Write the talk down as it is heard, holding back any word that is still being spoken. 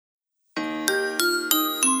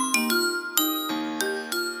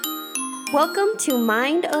Welcome to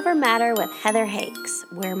Mind Over Matter with Heather Hakes,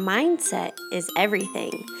 where mindset is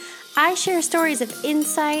everything. I share stories of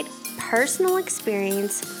insight, personal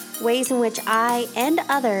experience, ways in which I and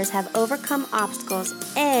others have overcome obstacles,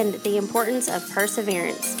 and the importance of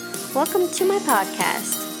perseverance. Welcome to my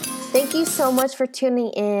podcast. Thank you so much for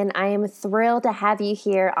tuning in. I am thrilled to have you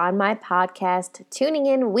here on my podcast, tuning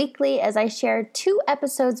in weekly as I share 2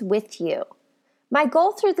 episodes with you. My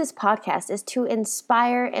goal through this podcast is to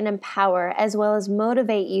inspire and empower as well as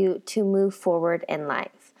motivate you to move forward in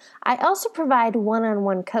life. I also provide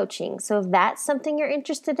one-on-one coaching, so if that's something you're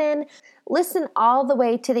interested in, listen all the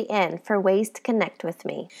way to the end for ways to connect with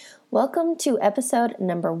me. Welcome to episode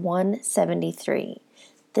number 173.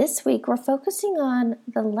 This week we're focusing on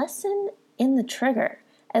the lesson in the trigger,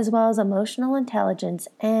 as well as emotional intelligence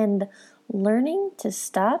and learning to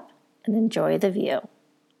stop and enjoy the view.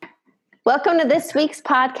 Welcome to this week's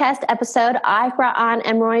podcast episode. I've brought on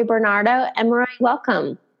Emroy Bernardo. Emroy,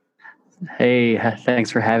 welcome. Hey,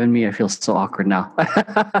 thanks for having me. I feel so awkward now.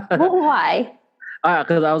 Well, why?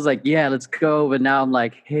 Because I was like, yeah, let's go. But now I'm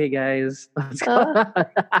like, hey, guys, let's go. All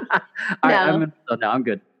right, I'm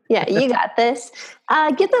good. Yeah, you got this.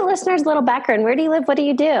 Give the listeners a little background. Where do you live? What do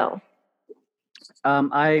you do?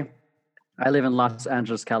 I live in Los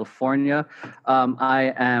Angeles, California.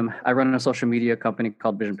 I run a social media company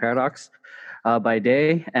called Vision Paradox by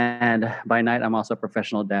day, and by night I'm also a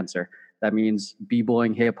professional dancer. That means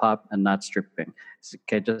b-boying, hip hop, and not stripping.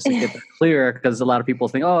 Okay, just to get that clear, because a lot of people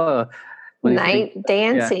think, night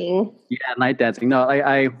dancing. Yeah, night dancing. No,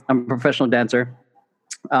 I'm a professional dancer.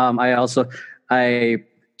 I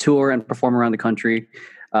tour and perform around the country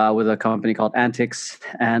with a company called Antics,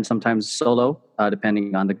 and sometimes solo,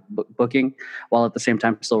 depending on the booking, while at the same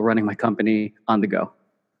time still running my company on the go.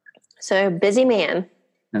 So busy man.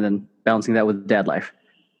 And then balancing that with dad life.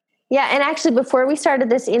 Yeah, and actually before we started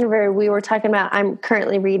this interview, we were talking about, I'm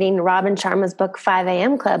currently reading Robin Sharma's book, 5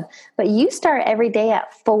 a.m. Club, but you start every day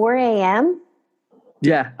at 4 a.m.?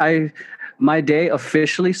 Yeah, my day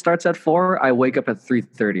officially starts at 4. I wake up at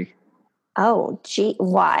 3:30. Oh, gee,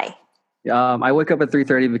 why? I wake up at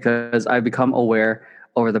 3:30 because I've become aware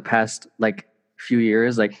over the past few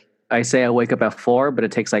years. I say I wake up at 4, but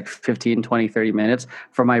it takes 15, 20, 30 minutes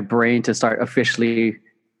for my brain to start officially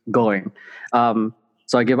going.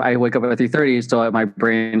 So I wake up at 3:30, so my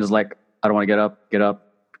brain is like, I don't want to get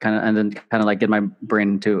up, and then get my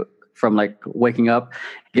brain from waking up,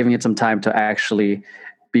 giving it some time to actually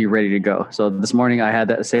be ready to go. So this morning I had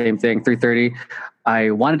that same thing, 3:30.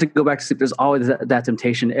 I wanted to go back to sleep. There's always that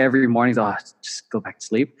temptation every morning. Just go back to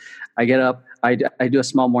sleep. I get up. I do a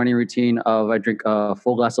small morning routine of I drink a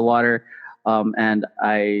full glass of water, and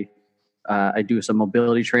I do some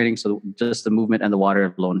mobility training. So just the movement and the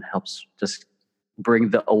water alone helps just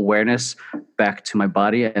bring the awareness back to my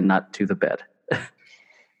body and not to the bed.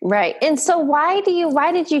 Right. And so why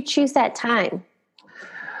did you choose that time?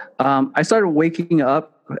 I started waking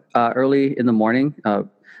up early in the morning.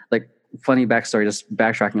 Funny backstory, just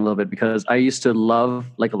backtracking a little bit, because I used to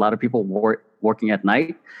love, like a lot of people, working at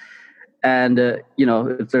night. And,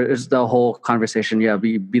 there's the whole conversation,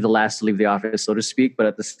 be the last to leave the office, so to speak. But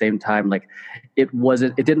at the same time, it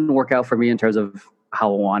didn't work out for me in terms of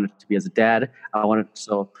how I wanted to be as a dad. And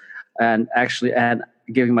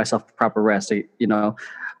giving myself proper rest,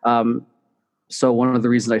 so one of the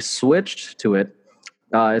reasons I switched to it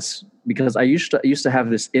is because I used to have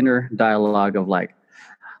this inner dialogue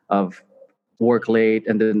of work late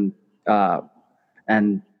and then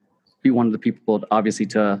and be one of the people, obviously,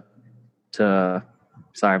 to sorry,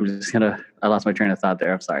 I lost my train of thought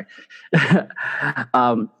there. I'm sorry.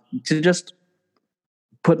 To just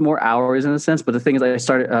put more hours in a sense. But the thing is, I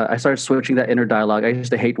started switching that inner dialogue. I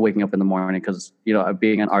used to hate waking up in the morning because,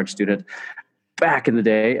 being an art student back in the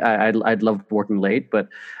day, I'd loved working late, but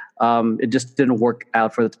it just didn't work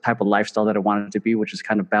out for the type of lifestyle that I wanted it to be, which is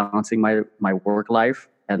kind of balancing my work life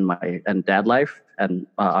and dad life, and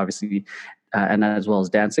obviously, and as well as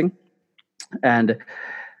dancing. And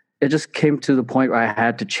it just came to the point where I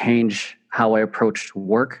had to change how I approached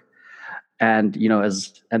work. And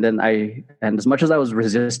as much as I was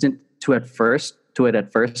resistant to it at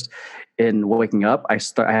first in waking up, I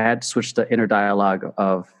had to switch the inner dialogue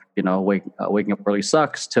of waking up early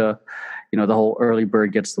sucks to the whole early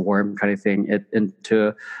bird gets the worm kind of thing.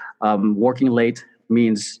 Into working late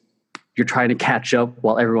means you're trying to catch up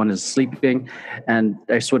while everyone is sleeping. And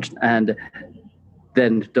I switched, and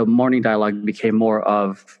then the morning dialogue became more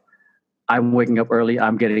of, I'm waking up early,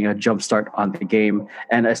 I'm getting a jump start on the game.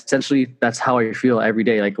 And essentially that's how I feel every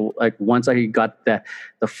day. Like once I got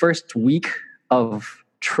the first week of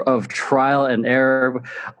trial and error,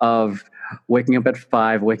 of waking up at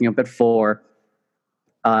 5, waking up at 4,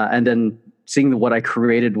 and then seeing what I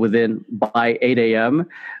created within by 8 a.m.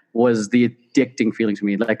 was the addicting feeling to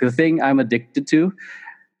me. Like the thing I'm addicted to,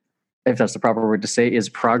 if that's the proper word to say, is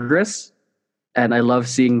progress. And I love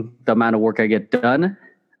seeing the amount of work I get done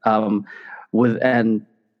within,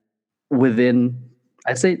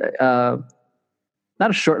 I'd say, not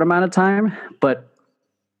a short amount of time, but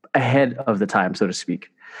ahead of the time, so to speak.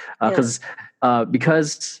 Because I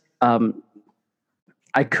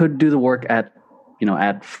could do the work at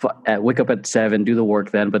wake up at 7, do the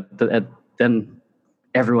work then, but then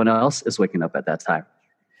everyone else is waking up at that time.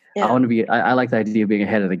 Yeah. I like the idea of being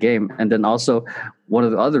ahead of the game. And then also one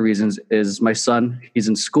of the other reasons is my son, he's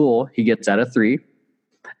in school, he gets out at 3.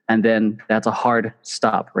 And then that's a hard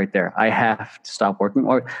stop right there. I have to stop working,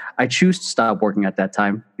 or I choose to stop working at that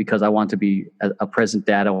time because I want to be a present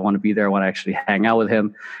dad. I want to be there. I want to actually hang out with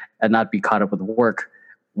him and not be caught up with work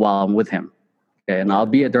while I'm with him. Okay, and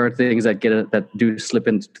albeit there are things that do slip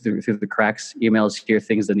in through the cracks, emails here,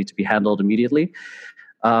 things that need to be handled immediately.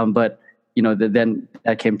 But then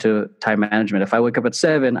that came to time management. If I wake up at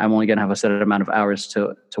 7, I'm only going to have a set amount of hours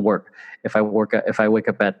to work. If I wake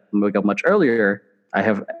up much earlier, I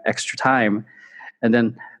have extra time, and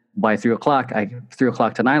then by 3 o'clock, 3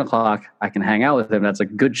 o'clock to 9 o'clock, I can hang out with him. That's a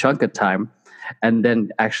good chunk of time, and then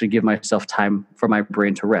actually give myself time for my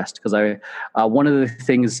brain to rest. Because one of the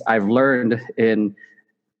things I've learned in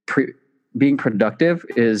being productive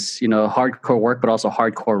is hardcore work, but also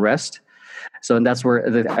hardcore rest. So, and that's where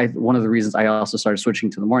one of the reasons I also started switching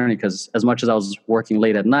to the morning, because as much as I was working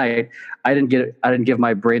late at night, I didn't give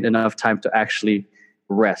my brain enough time to actually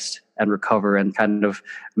rest and recover and kind of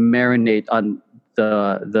marinate on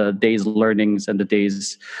the day's learnings and the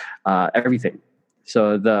day's everything.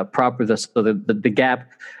 So the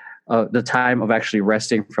gap, the time of actually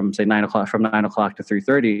resting from say 9 o'clock to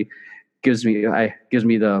 3:30 gives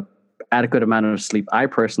me the adequate amount of sleep I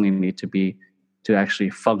personally need to actually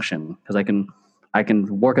function, because I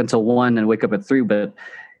can work until 1 and wake up at 3, but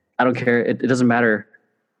I don't care. It doesn't matter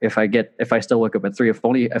if I still wake up at 3.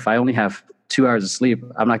 If I only have 2 hours of sleep,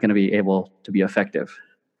 I'm not going to be able to be effective.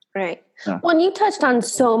 Right. Yeah. Well, you touched on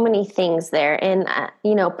so many things there, and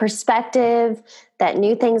perspective, that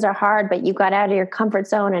new things are hard, but you got out of your comfort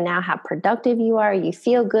zone, and now how productive you are. You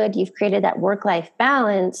feel good. You've created that work-life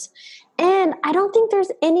balance. And I don't think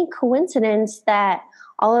there's any coincidence that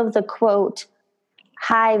all of the quote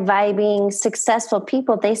high vibing, successful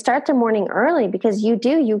people, they start their morning early, because you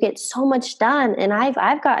get so much done. And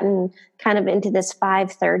I've gotten kind of into this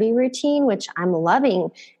 5:30 routine, which I'm loving.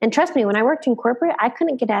 And trust me, when I worked in corporate, I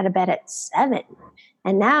couldn't get out of bed at 7.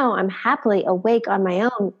 And now I'm happily awake on my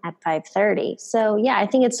own at 5:30. So yeah, I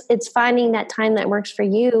think it's finding that time that works for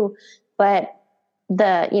you. But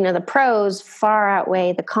the pros far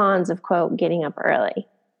outweigh the cons of quote getting up early.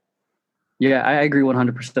 Yeah, I agree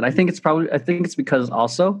 100%. I think it's because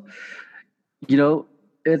also,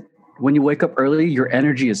 when you wake up early, your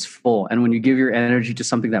energy is full. And when you give your energy to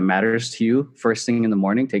something that matters to you first thing in the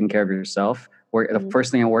morning, taking care of yourself, the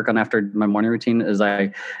first thing I work on after my morning routine is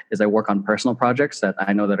I work on personal projects that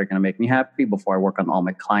I know that are going to make me happy before I work on all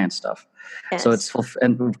my client stuff. Yes. So it's,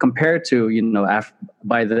 and compared to,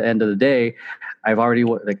 by the end of the day, I've already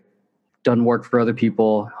done work for other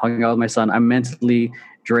people, hung out with my son. I'm mentally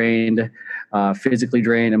drained, physically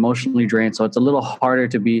drained, emotionally drained. So it's a little harder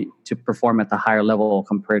to perform at the higher level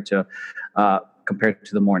compared to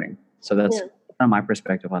the morning. So that's kind of my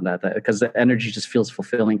perspective on that, because the energy just feels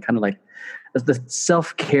fulfilling, kind of like the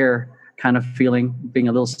self-care kind of feeling, being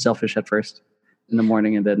a little selfish at first in the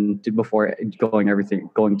morning, and then before going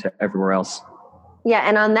to everywhere else. Yeah.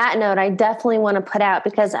 And on that note, I definitely want to put out,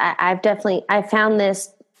 because I found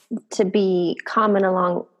this to be common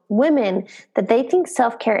along women, that they think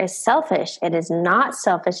self-care is selfish. It is not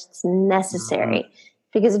selfish. It's necessary. Mm-hmm.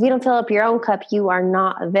 Because if you don't fill up your own cup, you are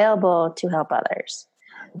not available to help others.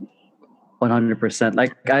 100%.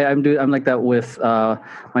 Like I'm like that with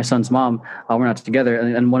my son's mom. We're not together.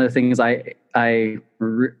 And one of the things I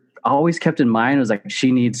always kept in mind was like,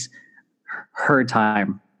 she needs her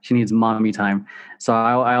time. She needs mommy time. So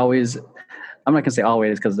I always, I'm not going to say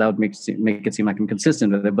always, because that would make it seem like I'm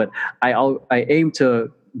consistent with it. But I aim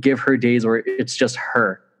to give her days where it's just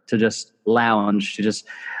her, to just lounge, to just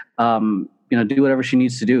do whatever she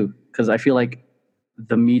needs to do, because I feel like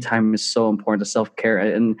the me time is so important, to self-care,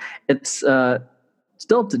 and it's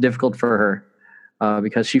still difficult for her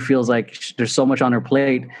because she feels like there's so much on her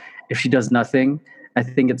plate. If she does nothing, I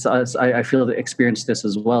think it's us. I feel to experience this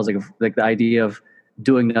as well. It's like the idea of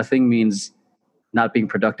doing nothing means not being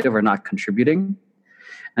productive or not contributing,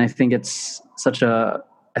 and I think it's such a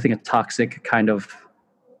toxic kind of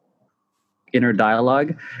inner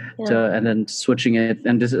dialogue and then switching it.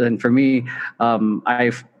 And for me,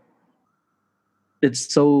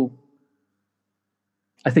 it's so,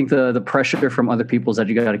 I think the pressure from other people is that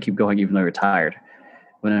you got to keep going even though you're tired.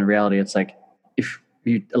 When in reality, it's like, if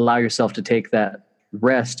you allow yourself to take that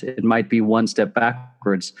rest, it might be one step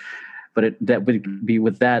backwards, but that would be,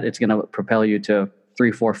 with that, it's going to propel you to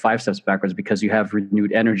 3, 4, 5 steps backwards, because you have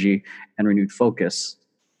renewed energy and renewed focus.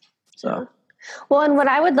 So. Well, and what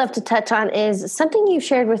I would love to touch on is something you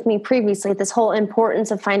shared with me previously, this whole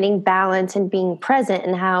importance of finding balance and being present,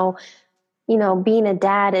 and how, being a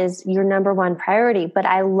dad is your number one priority. But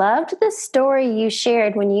I loved the story you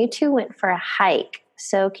shared when you two went for a hike.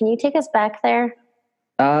 So can you take us back there?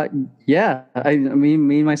 Yeah. Me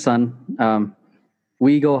and my son,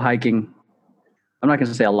 we go hiking. I'm not going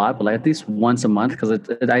to say a lot, but like at least once a month, because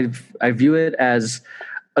I view it as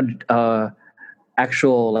a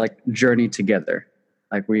actual like journey together.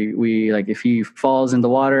 Like we like, if he falls in the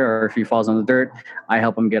water or if he falls on the dirt, I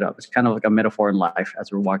help him get up. It's kind of like a metaphor in life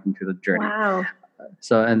as we're walking through the journey. Wow.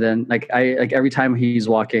 So, and then like every time he's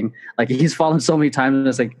walking, like he's fallen so many times, and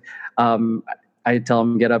it's like, I tell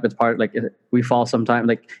him get up. It's part, like we fall sometime.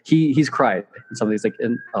 Like he's cried and somebody's like,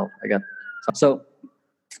 so.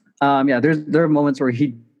 Yeah, there are moments where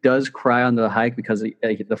he does cry on the hike because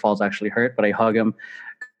the falls actually hurt, but I hug him,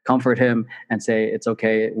 comfort him, and say, it's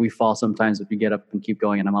okay. We fall sometimes, if you get up and keep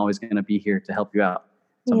going, and I'm always going to be here to help you out.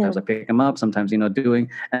 Sometimes I pick him up, sometimes, and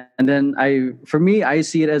then I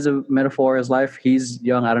see it as a metaphor as life. He's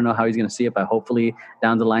young. I don't know how he's going to see it, but hopefully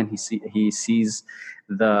down the line, he sees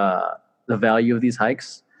the value of these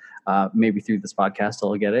hikes. Maybe through this podcast,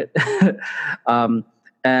 I'll get it.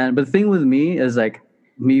 But the thing with me is, like,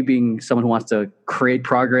 me being someone who wants to create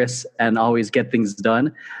progress and always get things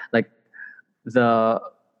done, like the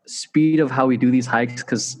speed of how we do these hikes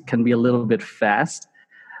can be a little bit fast.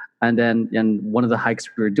 And one of the hikes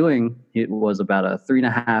we were doing, it was about a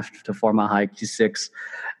 3.5 to 4 mile hike, G6.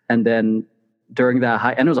 And then during that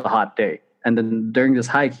hike, and it was a hot day. And then during this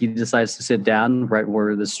hike, he decides to sit down right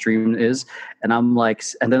where the stream is. And I'm like,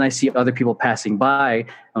 and then I see other people passing by.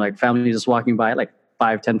 I'm like, families just walking by, like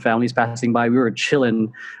 5-10 families passing by. We were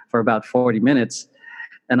chilling for about 40 minutes.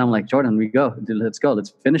 And I'm like, Jordan, let's go. Let's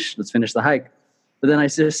finish the hike. But then I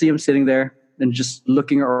just see him sitting there and just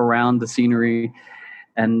looking around the scenery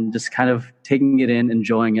and just kind of taking it in,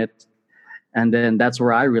 enjoying it. And then that's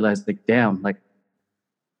where I realized, like, damn, like,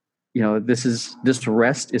 this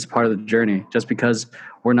rest is part of the journey. Just because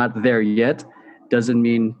we're not there yet doesn't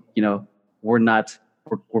mean,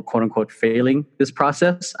 we're quote unquote failing this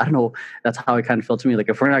process. I don't know. That's how it kind of felt to me. Like,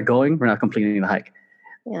 if we're not going, we're not completing the hike.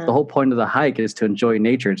 Yeah. The whole point of the hike is to enjoy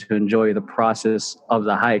nature, to enjoy the process of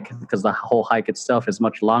the hike, because the whole hike itself is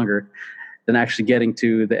much longer than actually getting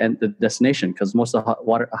to the destination. Because most of the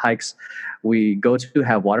water hikes we go to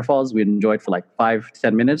have waterfalls. We enjoy it for like 5 to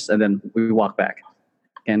 10 minutes, and then we walk back.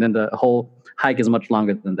 And then the whole hike is much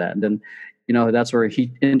longer than that. And then, that's where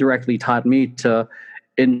he indirectly taught me to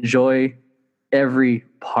enjoy every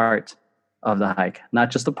part of the hike, not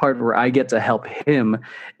just the part where I get to help him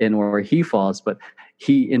in where he falls, but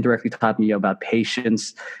he indirectly taught me about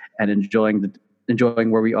patience and enjoying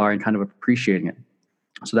where we are and kind of appreciating it.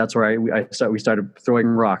 So that's where we started throwing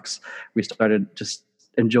rocks. We started just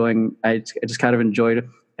enjoying. I just kind of enjoyed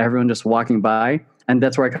everyone just walking by, and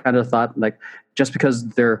that's where I kind of thought, like, just because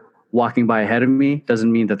they're walking by ahead of me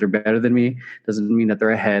doesn't mean that they're better than me. Doesn't mean that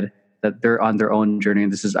they're ahead. That they're on their own journey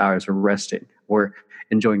and this is ours. We're resting. We're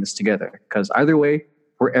enjoying this together. Because either way,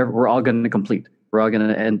 we're all going to complete. We're all going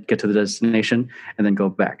to get to the destination and then go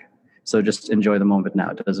back. So just enjoy the moment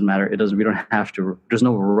now. It doesn't matter. We don't have to. There's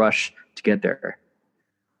no rush to get there.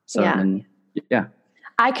 So yeah.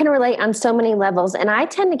 I can relate on so many levels, and I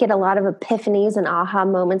tend to get a lot of epiphanies and aha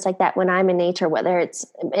moments like that when I'm in nature, whether it's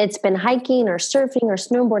been hiking or surfing or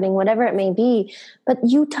snowboarding, whatever it may be. But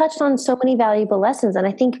you touched on so many valuable lessons, and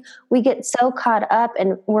I think we get so caught up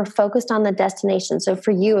and we're focused on the destination. So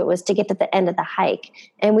for you, it was to get to the end of the hike,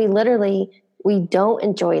 and we don't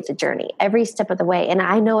enjoy the journey every step of the way. And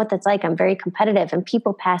I know what that's like. I'm very competitive, and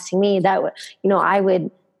people passing me, I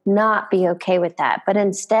would not be okay with that. But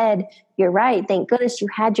instead, you're right. Thank goodness you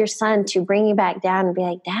had your son to bring you back down and be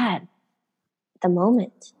like, Dad, the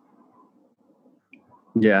moment.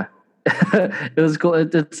 Yeah. It was cool.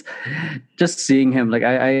 It's just seeing him. Like,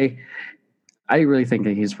 I really think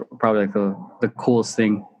that he's probably like the coolest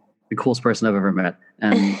person I've ever met.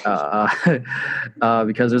 And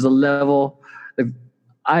because there's a level,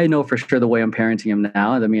 I know for sure the way I'm parenting him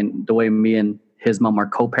now, I mean, the way me and his mom are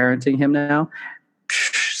co-parenting him now,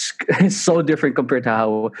 it's so different compared to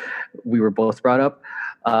how we were both brought up.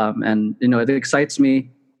 And, it excites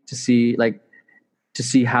me to see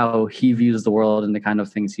how he views the world and the kind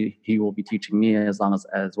of things he will be teaching me as well as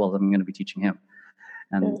I'm going to be teaching him.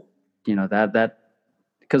 And that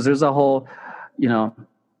because there's a whole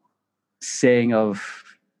saying of,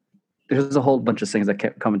 there's a whole bunch of things that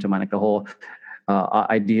kept coming to mind, like the whole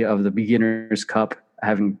idea of the beginner's cup,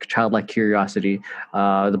 having childlike curiosity,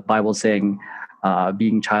 the Bible saying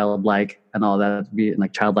being childlike and all that, being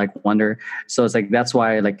like childlike wonder. So it's like, that's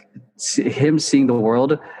why like him seeing the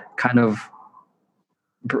world kind of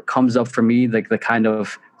comes up for me, like the kind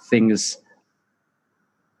of things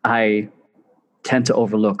I tend to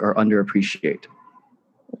overlook or underappreciate.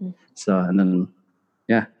 So, and then,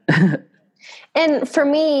 yeah. And for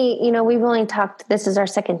me, we've only talked, this is our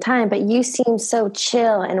second time, but you seem so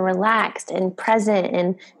chill and relaxed and present.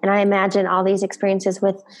 And I imagine all these experiences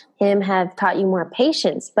with him have taught you more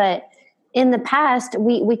patience. But in the past,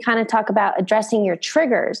 we kind of talk about addressing your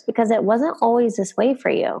triggers, because it wasn't always this way for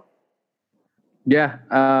you.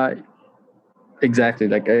 Yeah, exactly.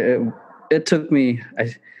 Like it took me,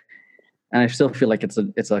 and I still feel like it's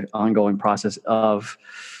an ongoing process of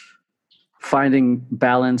finding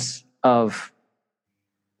balance of,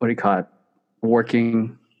 what do you call it,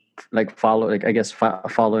 working, like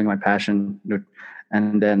following my passion,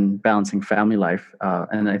 and then balancing family life.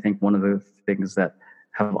 And I think one of the things that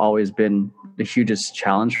have always been the hugest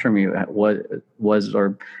challenge for me was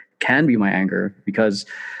or can be my anger, because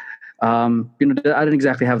I didn't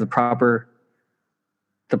exactly have the proper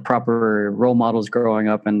role models growing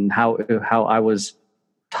up, and how I was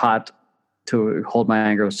taught to hold my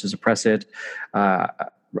anger was to suppress it.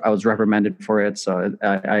 I was reprimanded for it. So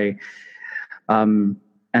and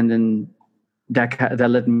then that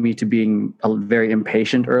led me to being very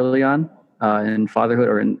impatient early on in fatherhood,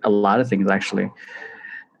 or in a lot of things actually.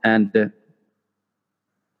 And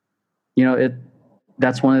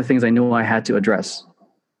that's one of the things I knew I had to address.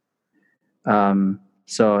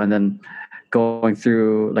 So, and then going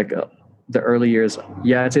through like the early years,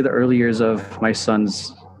 I'd say the early years of my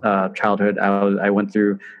son's childhood, I went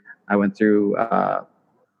through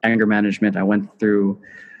anger management. I went through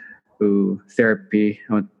therapy.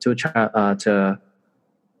 I went to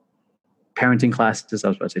parenting classes. I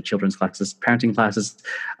was about to say children's classes, parenting classes,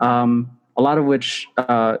 a lot of which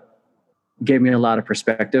gave me a lot of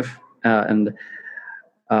perspective and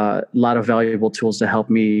a lot of valuable tools to help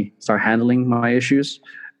me start handling my issues.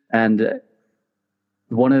 And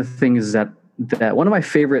one of the things that one of my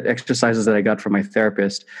favorite exercises that I got from my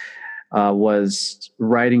therapist was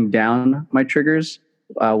writing down my triggers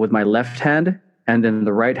with my left hand, and then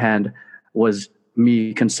the right hand was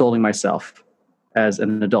me consoling myself as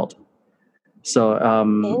an adult. So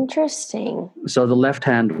interesting. So the left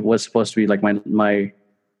hand was supposed to be like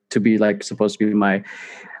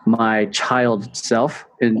my child self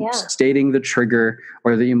in stating the trigger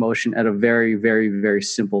or the emotion at a very, very, very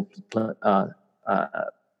simple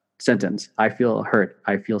sentence. I feel hurt.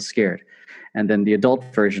 I feel scared. And then the adult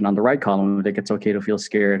version on the right column, like, it's okay to feel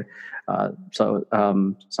scared. So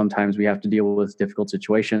sometimes we have to deal with difficult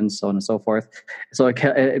situations, so on and so forth. So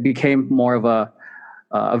it became more of a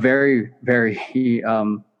very, very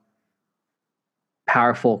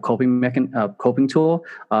powerful coping tool.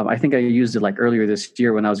 I think I used it like earlier this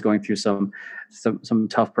year when I was going through some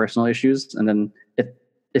tough personal issues, and then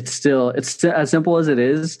it's still as simple as it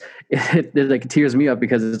is. It like tears me up,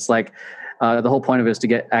 because it's like the whole point of it is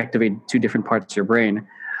to activate two different parts of your brain.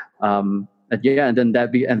 And then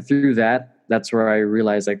and through that's where I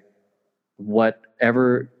realized, like,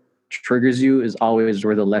 whatever triggers you is always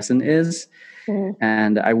where the lesson is. Mm-hmm.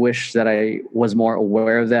 And I wish that I was more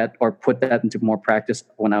aware of that, or put that into more practice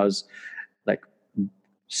when I was like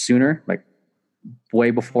sooner, like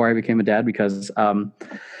way before I became a dad, because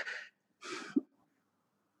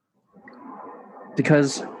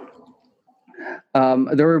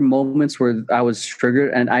there were moments where I was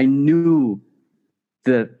triggered and I knew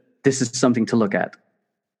that this is something to look at,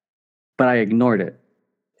 but I ignored it.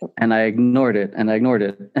 And I ignored it, and I ignored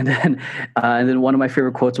it. And then one of my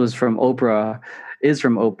favorite quotes is from Oprah,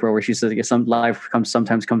 where she says, life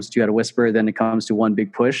sometimes comes to you at a whisper, then it comes to one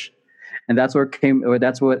big push. And that's what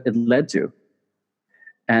it led to.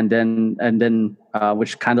 And then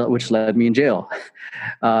which led me in jail.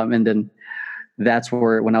 And then that's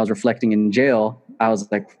where, when I was reflecting in jail, I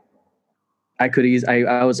was like, I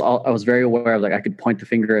was very aware of, like, I could point the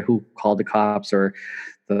finger at who called the cops or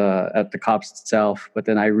at the cops itself. But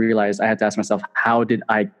then I realized I had to ask myself, how did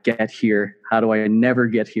I get here? How do I never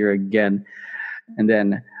get here again? And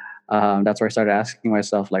then that's where I started asking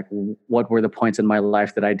myself, like, what were the points in my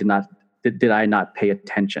life that did I not pay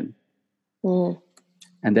attention? Mm.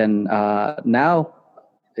 And then now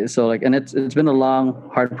So like, and it's been a long,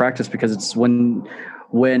 hard practice because it's when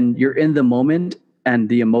you're in the moment and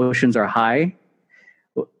the emotions are high,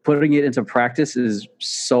 putting it into practice is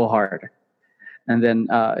so hard. And then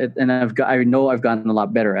I know I've gotten a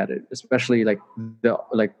lot better at it, especially the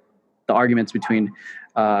arguments between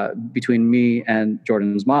me and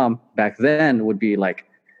Jordan's mom back then would be like,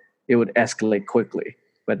 it would escalate quickly.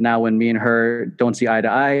 But now when me and her don't see eye to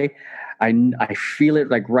eye, I feel it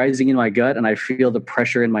like rising in my gut, and I feel the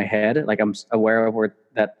pressure in my head. Like I'm aware of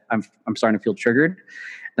that I'm starting to feel triggered.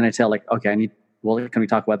 Then I tell like, okay, can we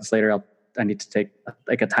talk about this later? I need to take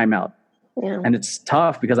like a timeout. Yeah. And it's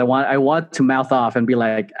tough because I want to mouth off and be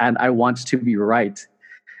like, and I want to be right,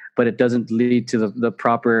 but it doesn't lead to the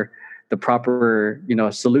proper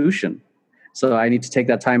solution. So I need to take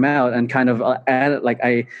that time out and kind of add it. Like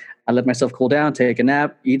I let myself cool down, take a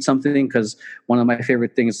nap, eat something. Because one of my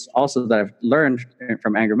favorite things also that I've learned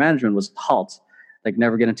from anger management was halt. Like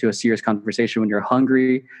never get into a serious conversation when you're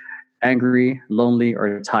hungry, angry, lonely,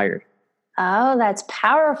 or tired. Oh, that's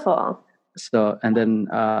powerful. So and then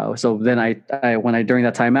I when I during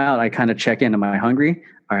that time out, I kind of check in. Am I hungry?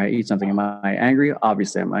 All right, eat something. Am I angry?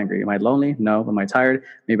 Obviously, I'm angry. Am I lonely? No. Am I tired?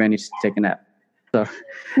 Maybe I need to take a nap. So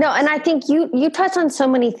No, and I think you touch on so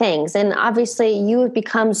many things, and obviously you have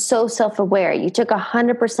become so self-aware. You took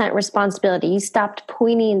 100% responsibility. You stopped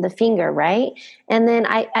pointing the finger, right? And then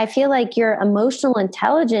I feel like your emotional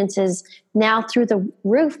intelligence is now through the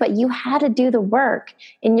roof, but you had to do the work.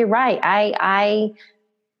 And you're right. I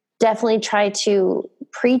definitely try to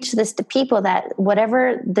preach this to people that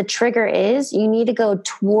whatever the trigger is, you need to go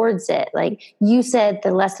towards it. Like you said,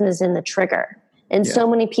 the lesson is in the trigger. And so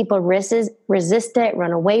many people resist it,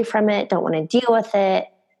 run away from it, don't want to deal with it.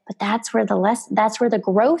 But that's where the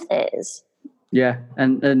growth is. Yeah,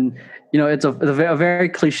 and it's a very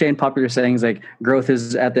cliche and popular saying is like growth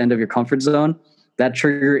is at the end of your comfort zone. That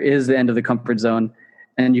trigger is the end of the comfort zone,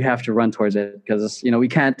 and you have to run towards it because we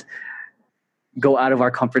can't go out of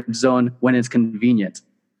our comfort zone when it's convenient.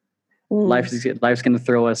 Life's going to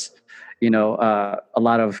throw us, a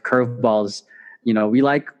lot of curveballs. We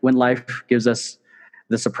like when life gives us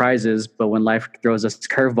the surprises, but when life throws us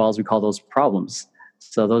curveballs, we call those problems.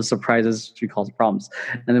 So those surprises we call problems,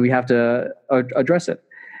 and then we have to address it.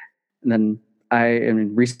 And then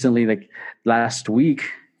recently, like last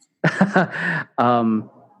week,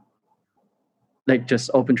 like just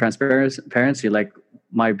open transparency, like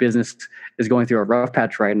my business is going through a rough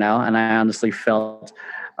patch right now, and I honestly felt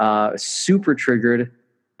super triggered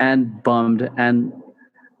and bummed and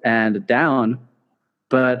down.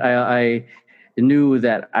 But I knew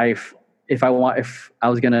that if I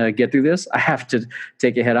was gonna get through this, I have to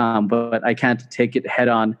take it head on. But I can't take it head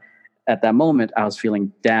on at that moment. I was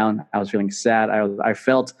feeling down. I was feeling sad. I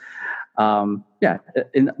felt, in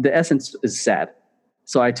the essence is sad.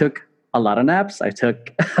 So I took a lot of naps. I took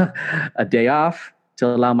a day off to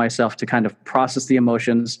allow myself to kind of process the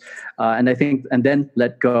emotions, and then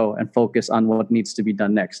let go and focus on what needs to be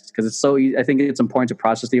done next. Because it's so easy. I think it's important to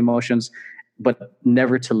process the emotions, but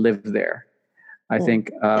never to live there. I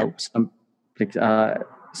think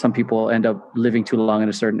some people end up living too long in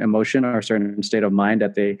a certain emotion or a certain state of mind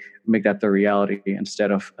that they make that their reality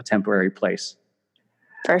instead of a temporary place.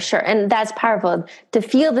 For sure. And that's powerful to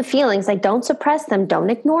feel the feelings. Like don't suppress them. Don't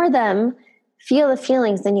ignore them. Feel the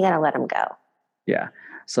feelings. Then you got to let them go. Yeah.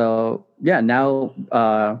 So now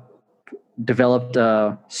developed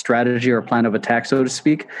a strategy or a plan of attack, so to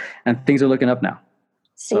speak, and things are looking up now.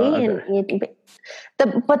 See,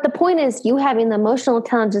 but the point is you having the emotional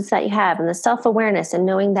intelligence that you have and the self-awareness and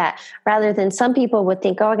knowing that rather than some people would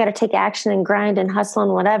think, oh, I got to take action and grind and hustle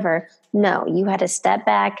and whatever. No, you had to step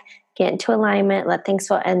back, get into alignment, let things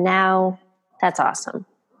flow. And now that's awesome.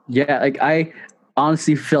 Yeah. Like I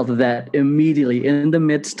honestly felt that immediately in the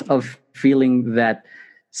midst of feeling that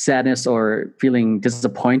sadness or feeling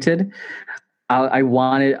disappointed. I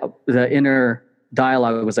wanted the inner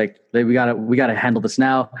dialogue was like, we gotta handle this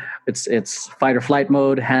now. It's fight or flight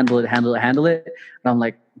mode. Handle it. And I'm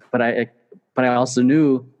like, but I also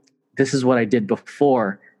knew this is what I did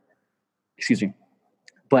before. Excuse me.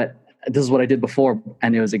 But this is what I did before,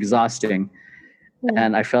 and it was exhausting.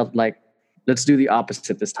 And I felt like, let's do the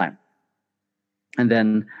opposite this time. And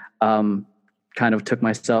then kind of took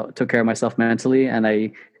care of myself mentally, and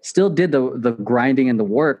I still did the grinding and the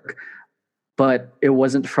work, but it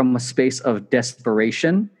wasn't from a space of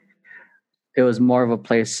desperation. It was more of a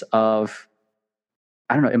place of,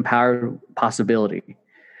 I don't know, empowered possibility.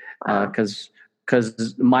 Because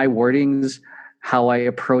my wordings, how I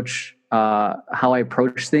approach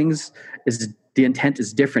things, is the intent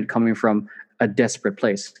is different coming from a desperate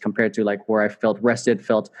place compared to like where I felt rested,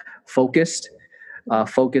 felt focused.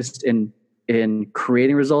 focused in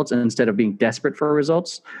creating results, and instead of being desperate for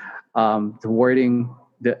results, the wording,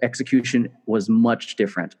 the execution was much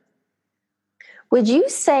different. Would you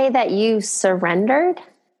say that you surrendered?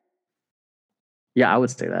 Yeah, I would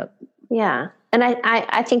say that. Yeah. And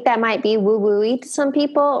I think that might be woo-woo-y to some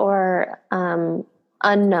people or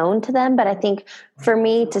unknown to them. But I think for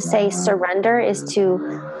me to say surrender is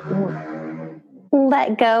to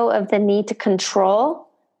let go of the need to control,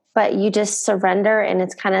 but you just surrender, and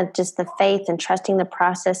it's kind of just the faith and trusting the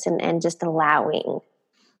process and just allowing.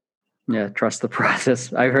 Yeah, trust the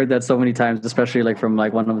process. I've heard that so many times, especially like from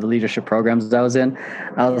like one of the leadership programs I was in.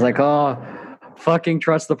 I was like, oh, fucking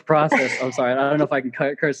trust the process. I'm sorry, I don't know if I can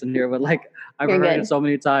curse in here, but like I've heard it so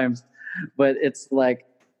many times. But it's like,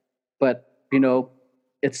 but you know,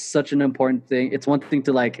 it's such an important thing. It's one thing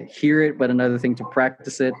to like hear it, but another thing to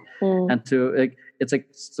practice it, and to like, it's like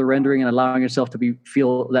surrendering and allowing yourself to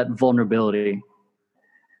feel that vulnerability.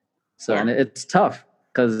 So and it's tough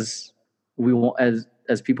because we want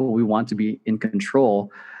as people we want to be in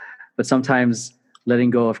control, but sometimes letting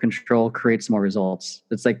go of control creates more results.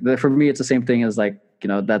 It's like for me, it's the same thing as like, you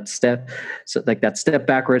know, that step, so like that step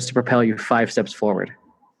backwards to propel you 5 steps forward.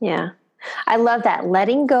 Yeah. I love that.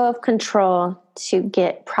 Letting go of control to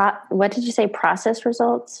get, what did you say? Process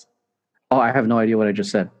results? Oh, I have no idea what I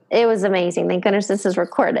just said. It was amazing. Thank goodness this is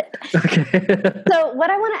recorded. Okay. So what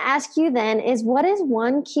I want to ask you then is, what is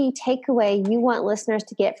one key takeaway you want listeners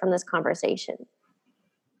to get from this conversation?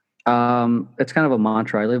 It's kind of a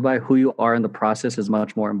mantra I live by. Who you are in the process is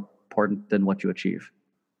much more important than what you achieve.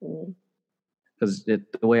 Because the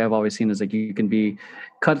way I've always seen is like you can be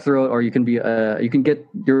cutthroat, or you can be you can get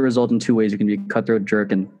your result in 2 ways. You can be a cutthroat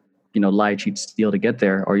jerk and, you know, lie, cheat, steal to get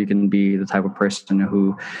there, or you can be the type of person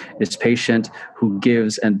who is patient, who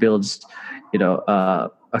gives and builds, you know,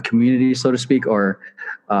 a community, so to speak, or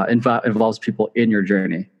involves people in your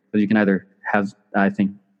journey. Because you can either have, I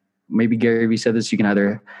think maybe Gary Vee said this, you can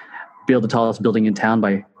either build the tallest building in town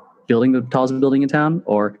by building the tallest building in town,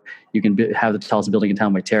 or you can have the tallest building in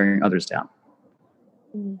town by tearing others down.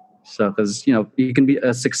 So, because, you know, you can be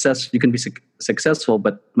successful,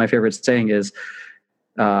 but my favorite saying is,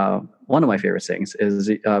 one of my favorite sayings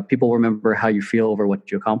is, people remember how you feel over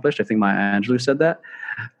what you accomplished. I think Maya Angelou said that.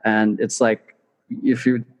 And it's like,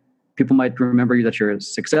 people might remember you that you're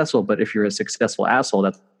successful, but if you're a successful asshole,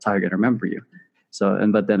 that's how you're going to remember you. So,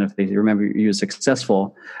 but then if they remember you as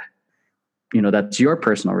successful, you know, that's your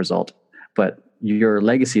personal result, but your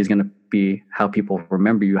legacy is going to be how people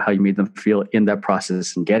remember you, how you made them feel in that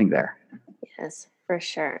process and getting there. Yes, for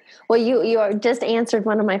sure. Well, you just answered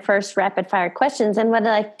one of my first rapid fire questions. And what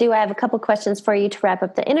I have a couple questions for you to wrap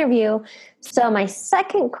up the interview. So my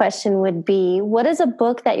second question would be, what is a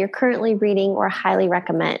book that you're currently reading or highly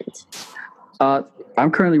recommend?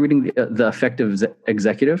 I'm currently reading The Effective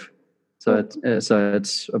Executive. So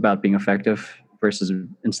it's about being effective versus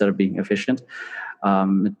instead of being efficient.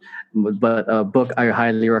 But a book I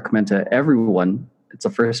highly recommend to everyone, it's the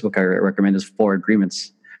first book I recommend, is 4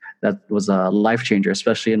 Agreements. That was a life changer,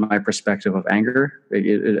 especially in my perspective of anger.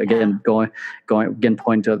 Again, point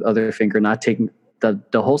to the other finger, not taking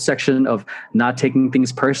the whole section of not taking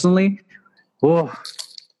things personally. Whoa,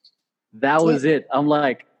 that was it. I'm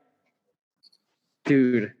like,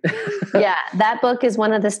 dude. Yeah, that book is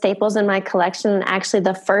one of the staples in my collection. Actually,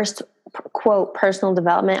 the first quote personal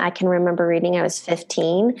development I can remember reading, I was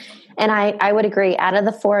 15. And I would agree, out of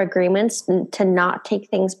the 4 agreements, to not take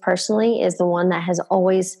things personally is the one that has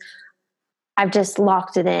always, I've just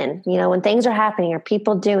locked it in. You know, when things are happening or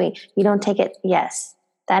people doing, you don't take it. Yes,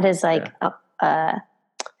 that is like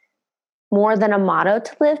more than a motto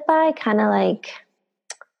to live by. Kind of like,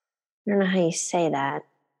 I don't know how you say that.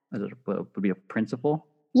 It would be a principle.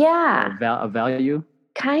 Yeah. A value.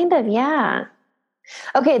 Kind of, yeah.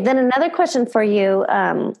 Okay, then another question for you.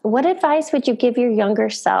 What advice would you give your younger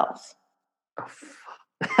self?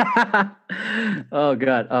 Oh,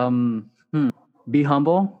 God. Be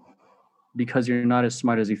humble, because you're not as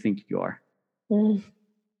smart as you think you are.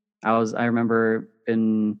 I remember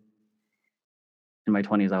in my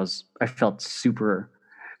 20s, I felt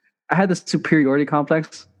I had this superiority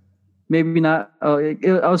complex. Maybe not. I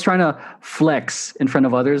was trying to flex in front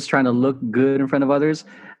of others, trying to look good in front of others,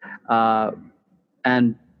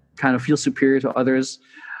 and kind of feel superior to others,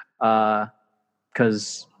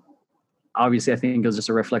 because obviously I think it was just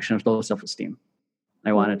a reflection of low self-esteem.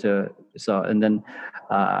 I wanted to, and then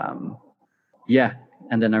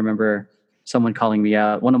I remember someone calling me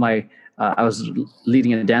out. One of my, I was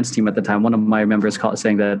leading a dance team at the time. One of my members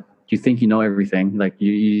saying that you think you know everything, like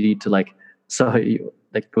you need to like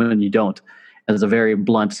when you don't. And it's a very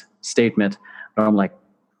blunt statement. But I'm like,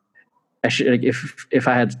 I should, like, if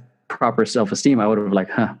I had proper self-esteem, I would have like,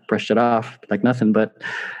 brushed it off like nothing. But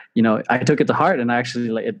I took it to heart, and I actually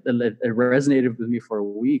like it resonated with me for a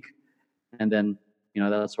week, and then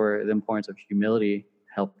that's where the importance of humility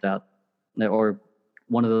helped out, or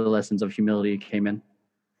one of the lessons of humility came in.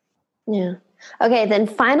 Yeah. Okay, then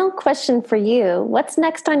final question for you. What's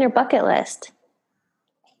next on your bucket list?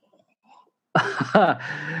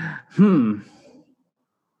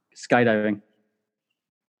 Skydiving.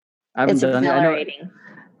 I haven't It's done it.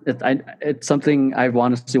 I know it's something I've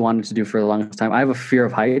honestly wanted to do for a long time. I have a fear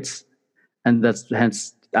of heights, and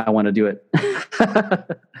hence I want to do it.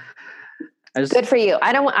 Good for you.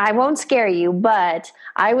 I won't scare you, but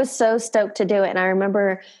I was so stoked to do it. And I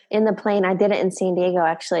remember in the plane, I did it in San Diego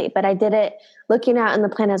actually, but I did it looking out in the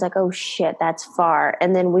plane. I was like, oh shit, that's far.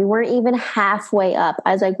 And then we weren't even halfway up.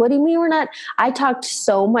 I was like, what do you mean we're not? I talked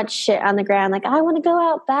so much shit on the ground. Like, I want to go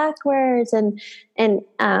out backwards and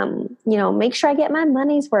make sure I get my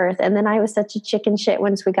money's worth. And then I was such a chicken shit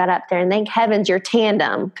once we got up there, and thank heavens you're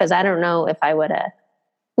tandem. Cause I don't know if I would have,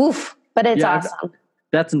 but it's awesome.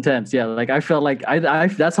 That's intense. Yeah. Like I felt like I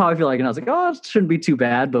that's how I feel like. And I was like, oh, it shouldn't be too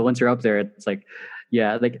bad. But once you're up there, it's like,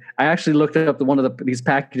 yeah, like I actually looked up one of these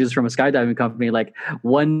packages from a skydiving company, like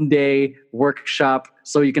 1 day workshop.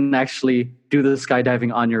 So you can actually do the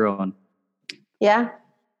skydiving on your own. Yeah.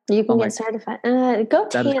 You can get certified. Go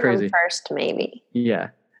tandem first, maybe. Yeah.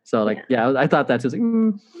 So I thought that's just like,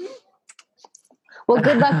 Well,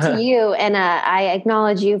 good luck to you. And I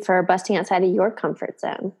acknowledge you for busting outside of your comfort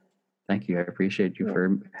zone. Thank you. I appreciate you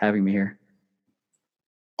for having me here.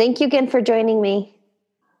 Thank you again for joining me.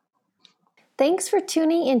 Thanks for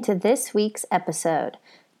tuning into this week's episode.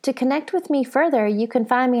 To connect with me further, you can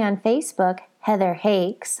find me on Facebook, Heather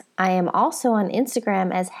Hakes. I am also on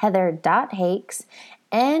Instagram as heather.hakes.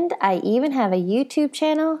 And I even have a YouTube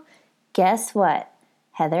channel. Guess what?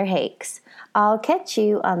 Heather Hakes. I'll catch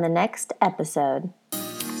you on the next episode.